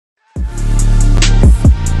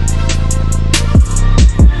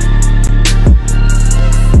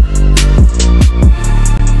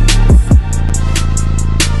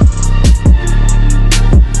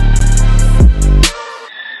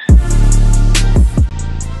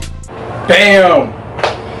Bam!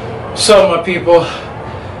 What's up, my people?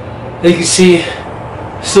 As you can see,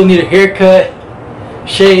 still need a haircut,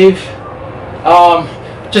 shave.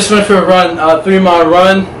 Just went for a run, 3-mile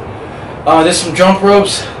run. There's some jump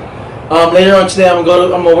ropes. Later on today, I'm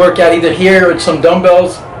gonna work out either here with some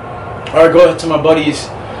dumbbells, or go to my buddies.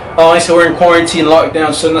 Like I said, we're in quarantine,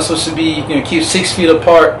 lockdown, so I'm not supposed to be, keep 6 feet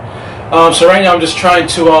apart. So right now, I'm just trying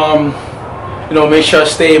to, make sure I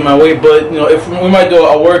stay in my weight. But if we might do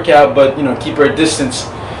a workout, but keep our distance.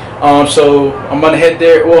 So I'm gonna head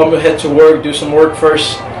there. Well, I'm gonna head to work, do some work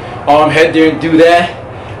first. Head there and do that.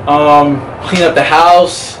 Clean up the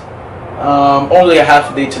house. Only a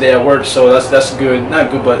half a day today at work, so that's good.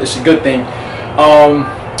 Not good, but it's a good thing.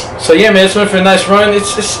 So yeah, man, just went for a nice run.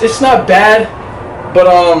 It's not bad, but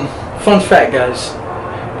fun fact, guys,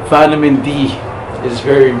 vitamin D is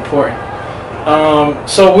very important.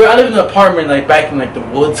 So I live in an apartment back in the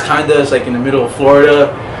woods, kinda. It's in the middle of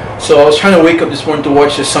Florida. So I was trying to wake up this morning to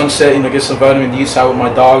watch the sunset, get some vitamin D outside with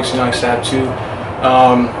my dogs, I used to have to.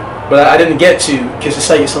 But I didn't get to because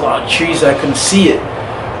it's a lot of trees that I couldn't see it.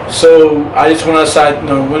 So I just went outside,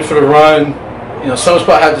 went for the run. Some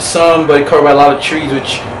spot had the sun, but it covered by a lot of trees,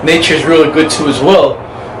 which nature is really good too as well.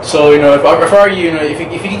 So if I were you, if you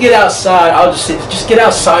can get outside, I'll just say just get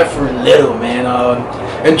outside for a little, man.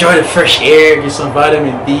 Enjoy the fresh air, get some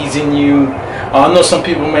vitamin D's in you. I know some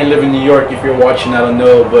people may live in New York. If you're watching, I don't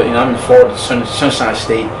know, but I'm in Florida, sunshine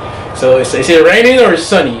state. So it's either raining or it's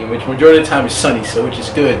sunny, which majority of the time is sunny, so which is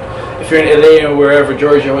good. If you're in LA or wherever,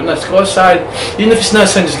 Georgia, or let's go outside. Even if it's not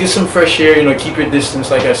sunny, just get some fresh air. Keep your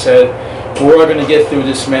distance, like I said. We're all gonna get through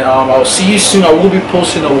this, man. I'll see you soon. I will be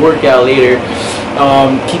posting a workout later.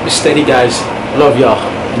 Keep it steady, guys. Love y'all.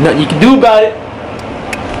 Nothing you can do about it.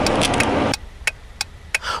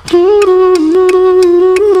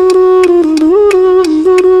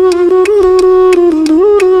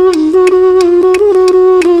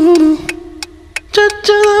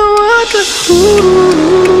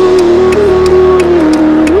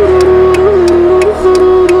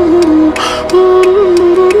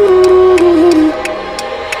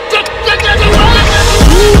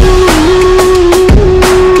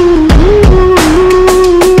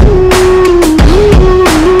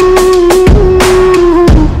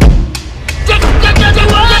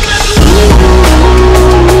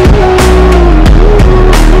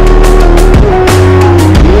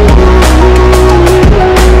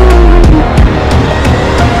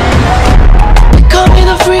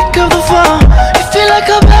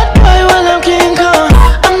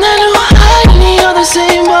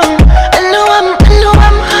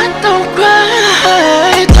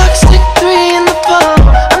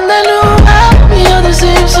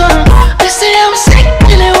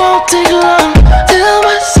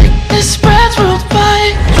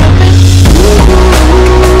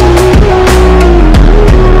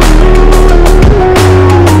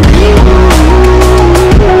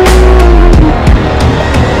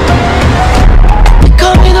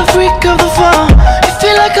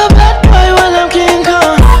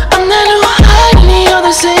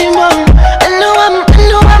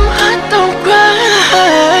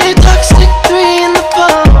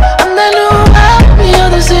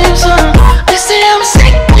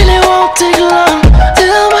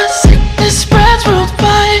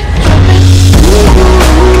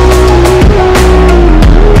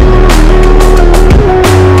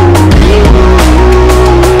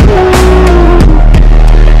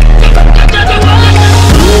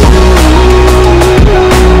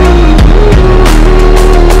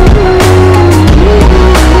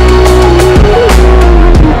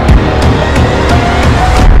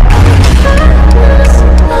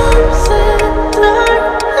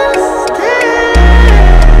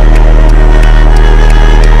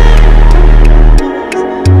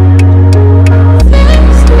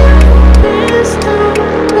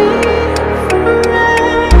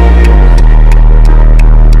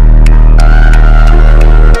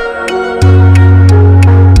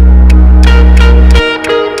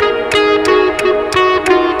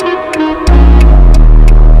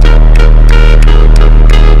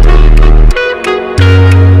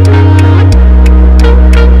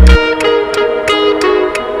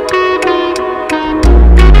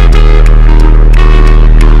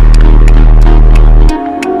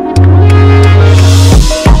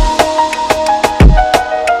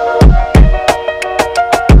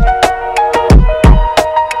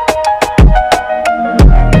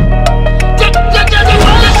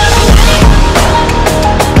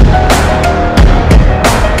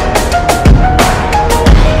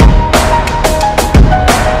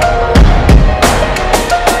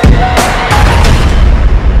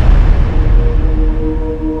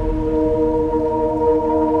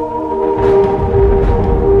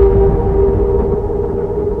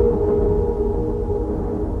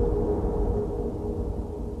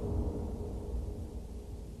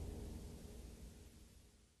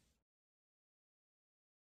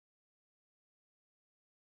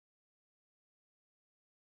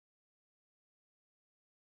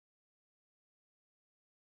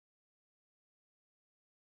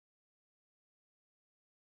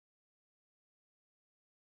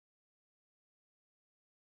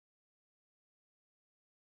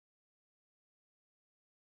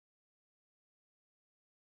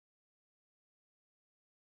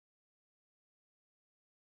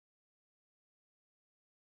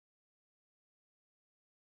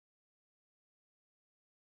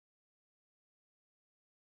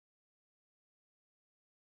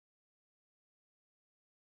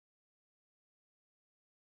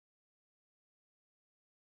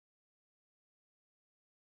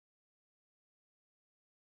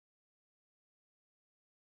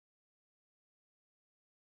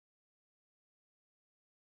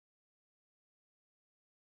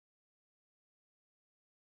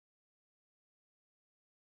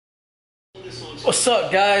 What's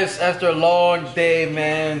up, guys? After a long day,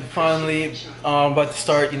 man, finally about to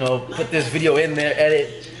start, put this video in there,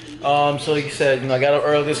 edit. So like you said, I got up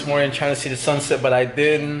early this morning trying to see the sunset, but I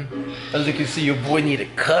didn't. As you can see, your boy need to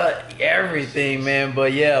cut everything, man.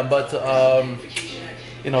 But yeah, I'm about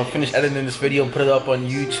to finish editing this video and put it up on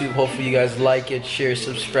YouTube. Hopefully you guys like it, share,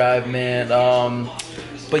 subscribe, man.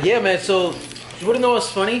 But yeah, man, so you wanna know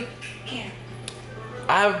what's funny?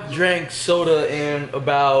 I've drank soda in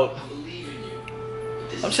about,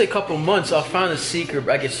 I'd say a couple months. I found a secret.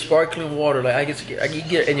 I get sparkling water. Like I can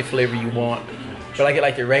get any flavor you want, but I get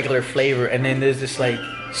like the regular flavor. And then there's this like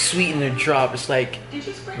sweetener drop. It's like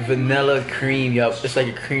vanilla cream. Yup, it's like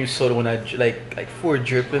a cream soda. When I like 4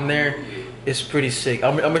 drip in there, it's pretty sick.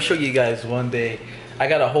 I'm gonna show you guys one day. I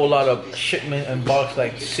got a whole lot of shipment and box,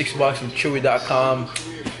 like 6 boxes from Chewy.com.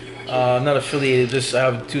 I'm not affiliated. Just I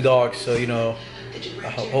have 2 dogs, so a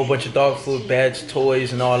whole bunch of dog food, beds,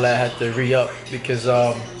 toys, and all that. I had to re-up because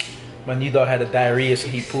my new dog had a diarrhea, so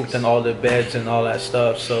he pooped on all the beds and all that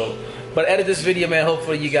stuff. So, but edit this video, man.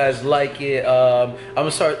 Hopefully you guys like it. I'm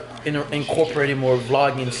gonna start incorporating more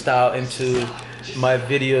vlogging style into my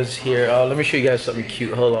videos here. Let me show you guys something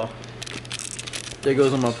cute. Hold on. There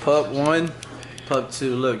goes on my pup 1, pup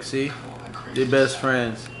 2. Look, see, they're best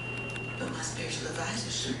friends.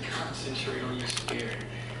 Concentrate on your spirit.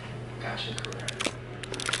 Gotcha, correct.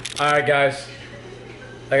 Alright, guys.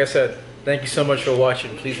 Like I said, thank you so much for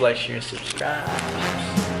watching. Please like, share, and subscribe.